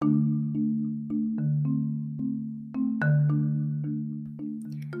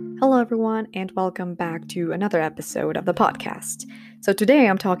Hello, everyone, and welcome back to another episode of the podcast. So, today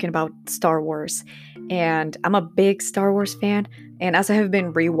I'm talking about Star Wars, and I'm a big Star Wars fan. And as I have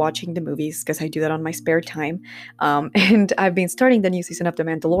been rewatching the movies, because I do that on my spare time, and I've been starting the new season of The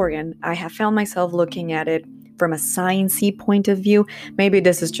Mandalorian, I have found myself looking at it from a sciencey point of view. Maybe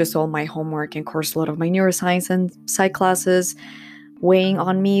this is just all my homework and, of course, a lot of my neuroscience and psych classes weighing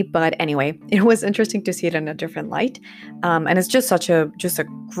on me, but anyway, it was interesting to see it in a different light, and it's just a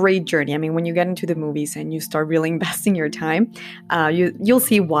great journey. I mean, when you get into the movies and you start really investing your time, you'll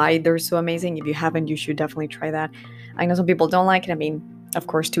see why they're so amazing. If you haven't, you should definitely try that. I know some people don't like it. I mean, of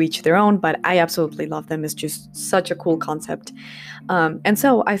course, to each their own, but I absolutely love them. It's just such a cool concept. And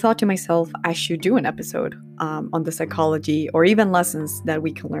so I thought to myself, I should do an episode on the psychology or even lessons that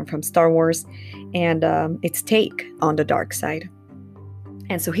we can learn from Star Wars and its take on the dark side.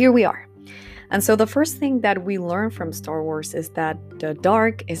 And so here we are. And so the first thing that we learn from Star Wars is that the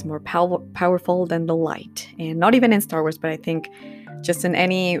dark is more powerful than the light. And not even in Star Wars, but I think just in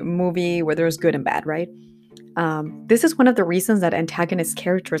any movie where there's good and bad, right? This is one of the reasons that antagonist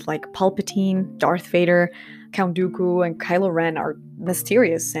characters like Palpatine, Darth Vader, Count Dooku, and Kylo Ren are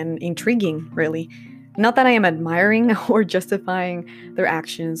mysterious and intriguing, really. Not that I am admiring or justifying their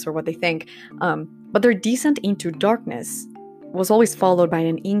actions or what they think, but their descent into darkness was always followed by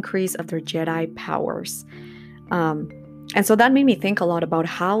an increase of their Jedi powers. And so that made me think a lot about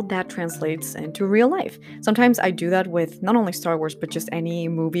how that translates into real life. Sometimes I do that with not only Star Wars, but just any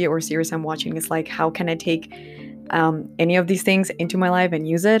movie or series I'm watching. It's like, how can I take any of these things into my life and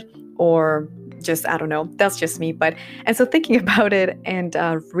use it? Or just, I don't know, that's just me. And so thinking about it and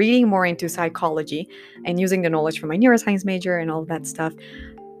reading more into psychology and using the knowledge from my neuroscience major and all that stuff,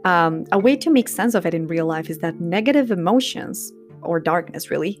 a way to make sense of it in real life is that negative emotions, or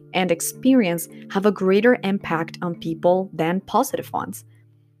darkness really, and experience have a greater impact on people than positive ones.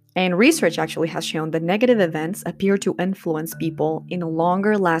 And research actually has shown that negative events appear to influence people in a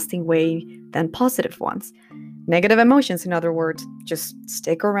longer lasting way than positive ones. Negative emotions, in other words, just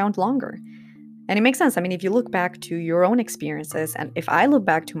stick around longer. And it makes sense. I mean, if you look back to your own experiences, and if I look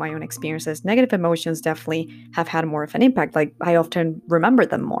back to my own experiences, negative emotions definitely have had more of an impact. Like, I often remember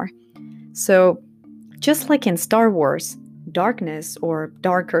them more. So, just like in Star Wars, darkness or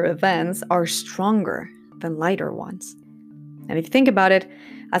darker events are stronger than lighter ones. And if you think about it,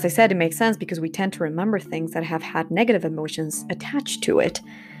 as I said, it makes sense because we tend to remember things that have had negative emotions attached to it.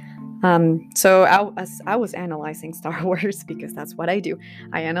 As I was analyzing Star Wars, because that's what I do,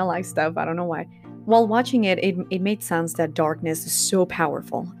 I analyze stuff, I don't know why. While watching it made sense that darkness is so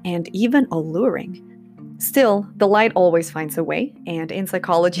powerful and even alluring. Still, the light always finds a way, and in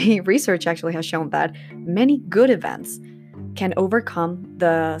psychology, research actually has shown that many good events can overcome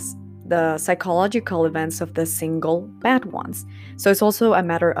the psychological events of the single bad ones. So it's also a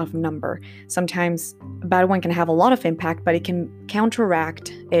matter of number. Sometimes a bad one can have a lot of impact, but it can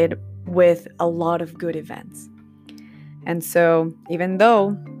counteract it with a lot of good events. And so even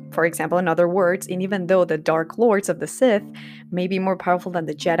though, for example, in other words, and even though the Dark Lords of the Sith may be more powerful than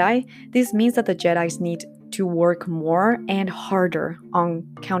the Jedi, this means that the Jedis need to work more and harder on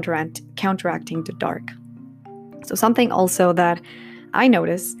counteracting the dark. So something also that I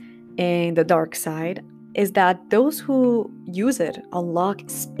notice in the dark side is that those who use it unlock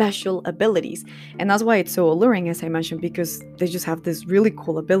special abilities. And that's why it's so alluring, as I mentioned, because they just have these really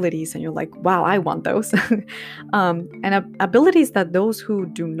cool abilities and you're like, wow, I want those. Abilities that those who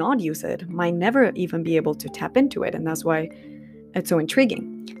do not use it might never even be able to tap into it. And that's why it's so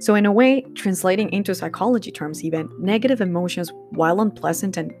intriguing. So in a way, translating into psychology terms even, negative emotions, while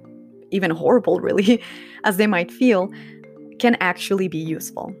unpleasant and even horrible really, as they might feel, can actually be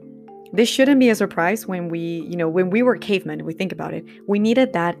useful. This shouldn't be a surprise when we were cavemen, we think about it. We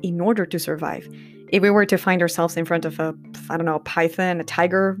needed that in order to survive. If we were to find ourselves in front of a python, a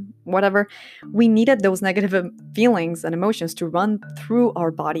tiger, whatever, we needed those negative feelings and emotions to run through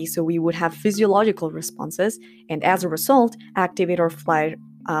our body so we would have physiological responses and as a result, activate our flight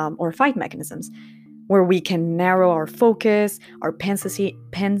or fight mechanisms where we can narrow our focus, our pain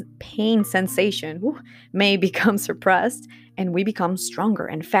sensation may become suppressed, and we become stronger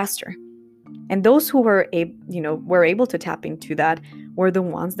and faster. And those who were able to tap into that were the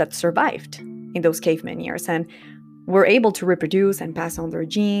ones that survived in those caveman years and were able to reproduce and pass on their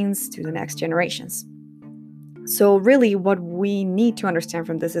genes to the next generations. So really, what we need to understand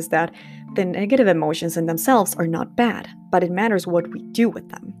from this is that the negative emotions in themselves are not bad, but it matters what we do with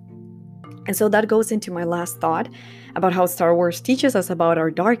them. And so that goes into my last thought about how Star Wars teaches us about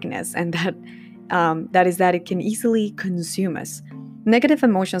our darkness, and that is that it can easily consume us. Negative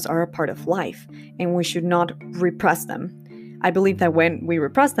emotions are a part of life, and we should not repress them. I believe that when we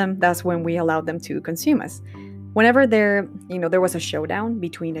repress them, that's when we allow them to consume us. Whenever there was a showdown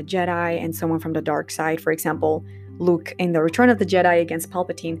between a Jedi and someone from the dark side, for example, Luke in The Return of the Jedi against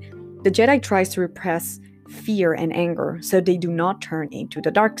Palpatine, the Jedi tries to repress fear and anger so they do not turn into the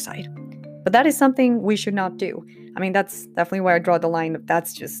dark side. But that is something we should not do. I mean, that's definitely where I draw the line.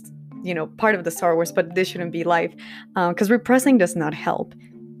 That's just, part of the Star Wars, but this shouldn't be life. Because repressing does not help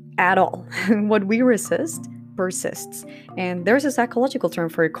at all. What we resist persists. And there's a psychological term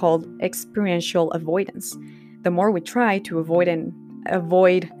for it called experiential avoidance. The more we try to avoid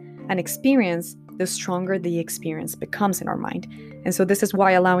an experience, the stronger the experience becomes in our mind. And so this is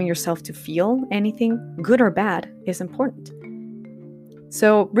why allowing yourself to feel anything, good or bad, is important.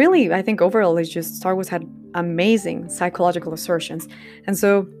 So really, I think overall, it's just Star Wars had amazing psychological assertions. And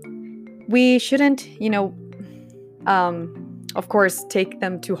so we shouldn't, of course, take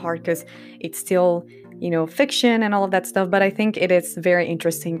them too hard because it's still, fiction and all of that stuff. But I think it is very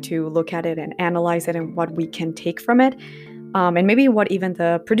interesting to look at it and analyze it and what we can take from it. And maybe what even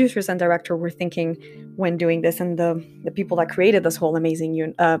the producers and director were thinking when doing this, and the people that created this whole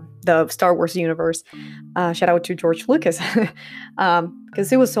amazing the Star Wars universe. Shout out to George Lucas,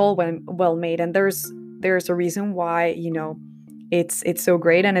 because it was so well made, and there's a reason why it's so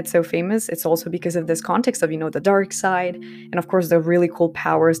great and it's so famous. It's also because of this context of the dark side, and of course the really cool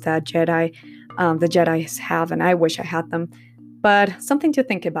powers that the Jedi have, and I wish I had them. But something to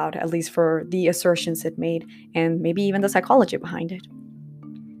think about, at least for the assertions it made, and maybe even the psychology behind it.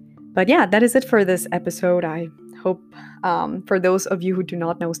 But yeah, that is it for this episode. I hope for those of you who do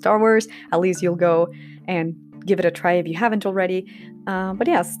not know Star Wars, at least you'll go and give it a try if you haven't already. But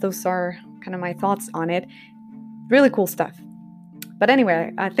yes, those are kind of my thoughts on it. Really cool stuff. But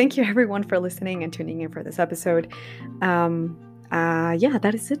anyway, thank you everyone for listening and tuning in for this episode.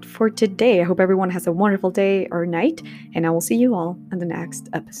 That is it for today. I hope everyone has a wonderful day or night, and I will see you all in the next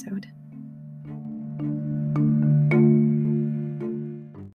episode.